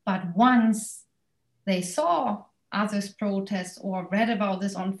 But once they saw others protest or read about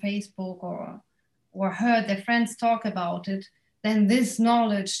this on Facebook or heard their friends talk about it, then this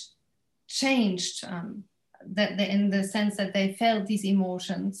knowledge changed in the sense that they felt these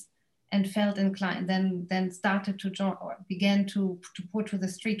emotions and felt inclined, then started to join or began to put to the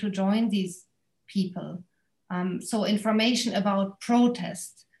street to join these people. So information about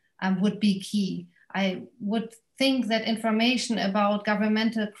protest would be key. I would think that information about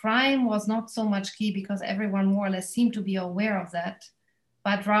governmental crime was not so much key because everyone more or less seemed to be aware of that,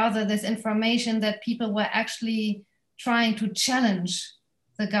 but rather this information that people were actually trying to challenge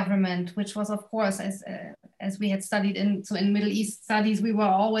the government, which was, of course, as we had studied in Middle East studies, we were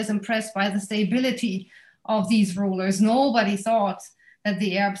always impressed by the stability of these rulers. Nobody thought that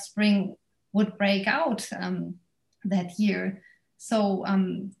the Arab Spring would break out that year. So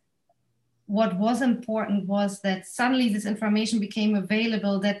what was important was that suddenly this information became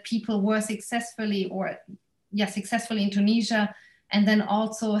available, that people were successfully in Tunisia, and then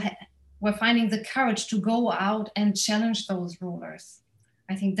also were finding the courage to go out and challenge those rulers.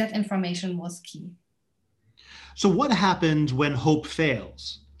 I think that information was key. So what happens when hope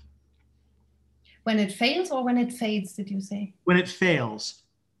fails? When it fails or when it fades, did you say? When it fails.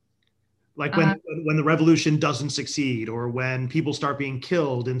 Like when the revolution doesn't succeed, or when people start being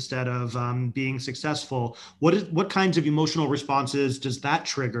killed instead of being successful, what kinds of emotional responses does that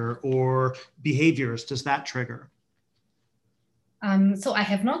trigger, or behaviors does that trigger? So I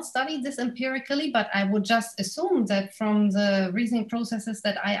have not studied this empirically, but I would just assume that from the reasoning processes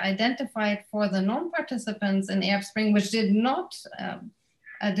that I identified for the non-participants in Arab Spring, which did not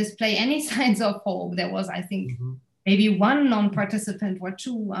display any signs of hope, there was, I think, maybe one non-participant or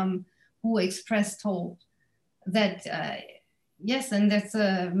two who expressed hope, that yes, and that's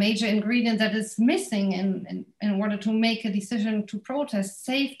a major ingredient that is missing in order to make a decision to protest: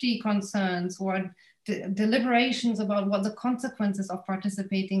 safety concerns or deliberations about what the consequences of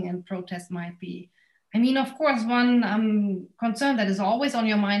participating in protest might be. I mean, of course, one concern that is always on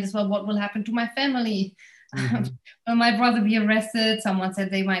your mind is, well, what will happen to my family? Will my brother be arrested? Someone said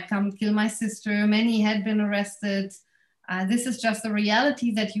they might come kill my sister. Many had been arrested. This is just a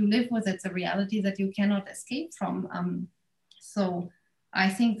reality that you live with. It's a reality that you cannot escape from. So I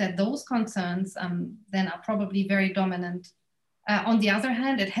think that those concerns then are probably very dominant. On the other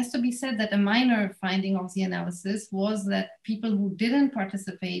hand, it has to be said that a minor finding of the analysis was that people who didn't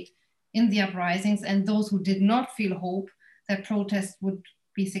participate in the uprisings and those who did not feel hope that protests would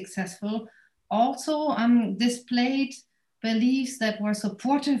be successful also displayed beliefs that were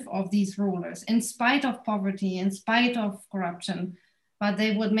supportive of these rulers in spite of poverty, in spite of corruption. But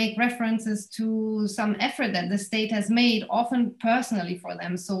they would make references to some effort that the state has made, often personally for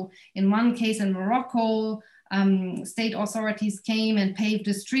them. So in one case in Morocco, state authorities came and paved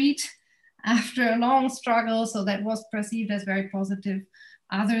a street after a long struggle, so that was perceived as very positive.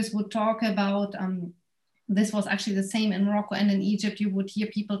 Others would talk about, this was actually the same in Morocco and in Egypt, you would hear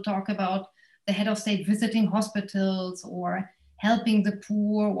people talk about the head of state visiting hospitals or helping the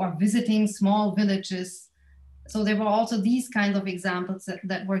poor or visiting small villages. So there were also these kinds of examples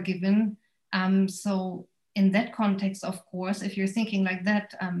that were given. So in that context, of course, if you're thinking like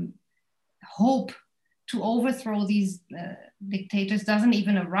that, hope to overthrow these dictators doesn't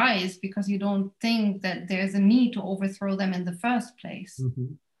even arise because you don't think that there's a need to overthrow them in the first place.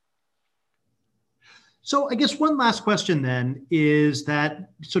 Mm-hmm. So I guess one last question then is that,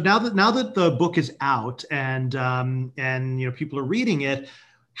 so now that the book is out and people are reading it,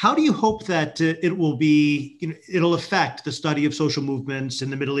 how do you hope that it will be, it'll affect the study of social movements in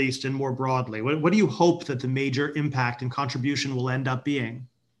the Middle East and more broadly? What do you hope that the major impact and contribution will end up being?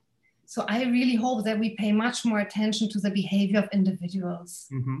 So I really hope that we pay much more attention to the behavior of individuals.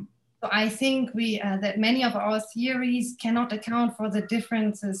 Mm-hmm. So I think that many of our theories cannot account for the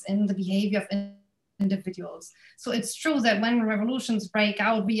differences in the behavior of individuals. So it's true that when revolutions break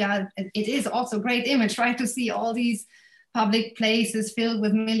out, it is also a great image, right? To see all these public places filled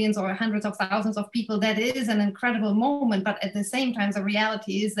with millions or hundreds of thousands of people. That is an incredible moment. But at the same time, the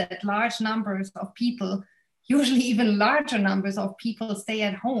reality is that large numbers of people, usually even larger numbers of people, stay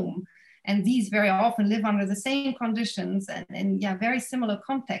at home. And these very often live under the same conditions and in very similar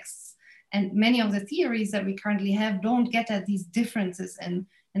contexts. And many of the theories that we currently have don't get at these differences in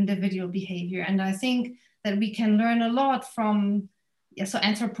individual behavior. And I think that we can learn a lot from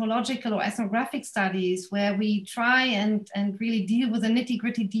anthropological or ethnographic studies where we try and really deal with the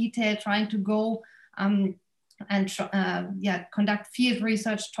nitty-gritty detail, trying to go conduct field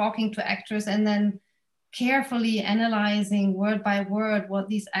research, talking to actors, and then carefully analyzing word by word what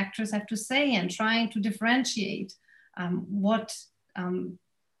these actors have to say and trying to differentiate what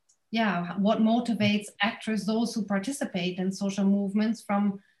motivates actors, those who participate in social movements,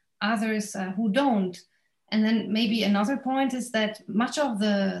 from others who don't. And then maybe another point is that much of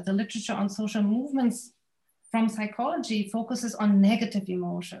the literature on social movements from psychology focuses on negative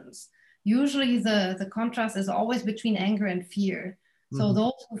emotions. Usually the contrast is always between anger and fear. So mm-hmm.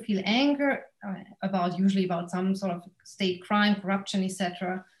 those who feel anger usually about some sort of state crime, corruption,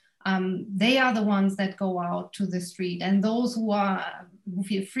 etc., they are the ones that go out to the street. And those who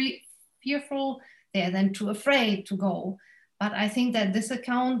feel fearful, they're then too afraid to go. But I think that this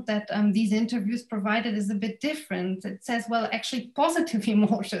account that these interviews provided is a bit different. It says, well, actually positive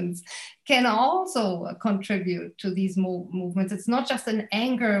emotions can also contribute to these movements. It's not just an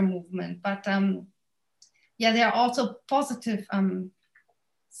anger movement, but there are also positive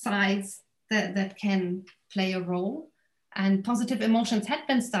sides that can play a role. And positive emotions had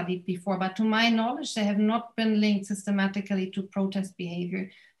been studied before, but to my knowledge, they have not been linked systematically to protest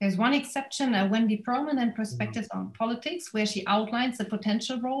behavior. There's one exception, Wendy Pearlman in Perspectives on Politics, where she outlines the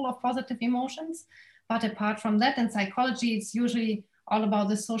potential role of positive emotions. But apart from that, in psychology, it's usually all about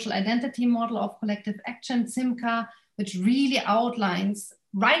the social identity model of collective action, SIMCA, which really outlines,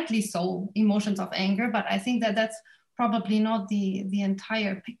 rightly so, emotions of anger. But I think that that's probably not the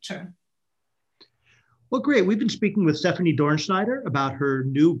entire picture. Well, great. We've been speaking with Stephanie Dornschneider about her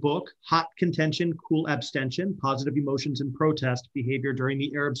new book, Hot Contention, Cool Abstention, Positive Emotions and Protest Behavior During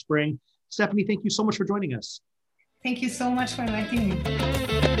the Arab Spring. Stephanie, thank you so much for joining us. Thank you so much for inviting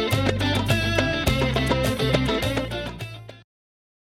me.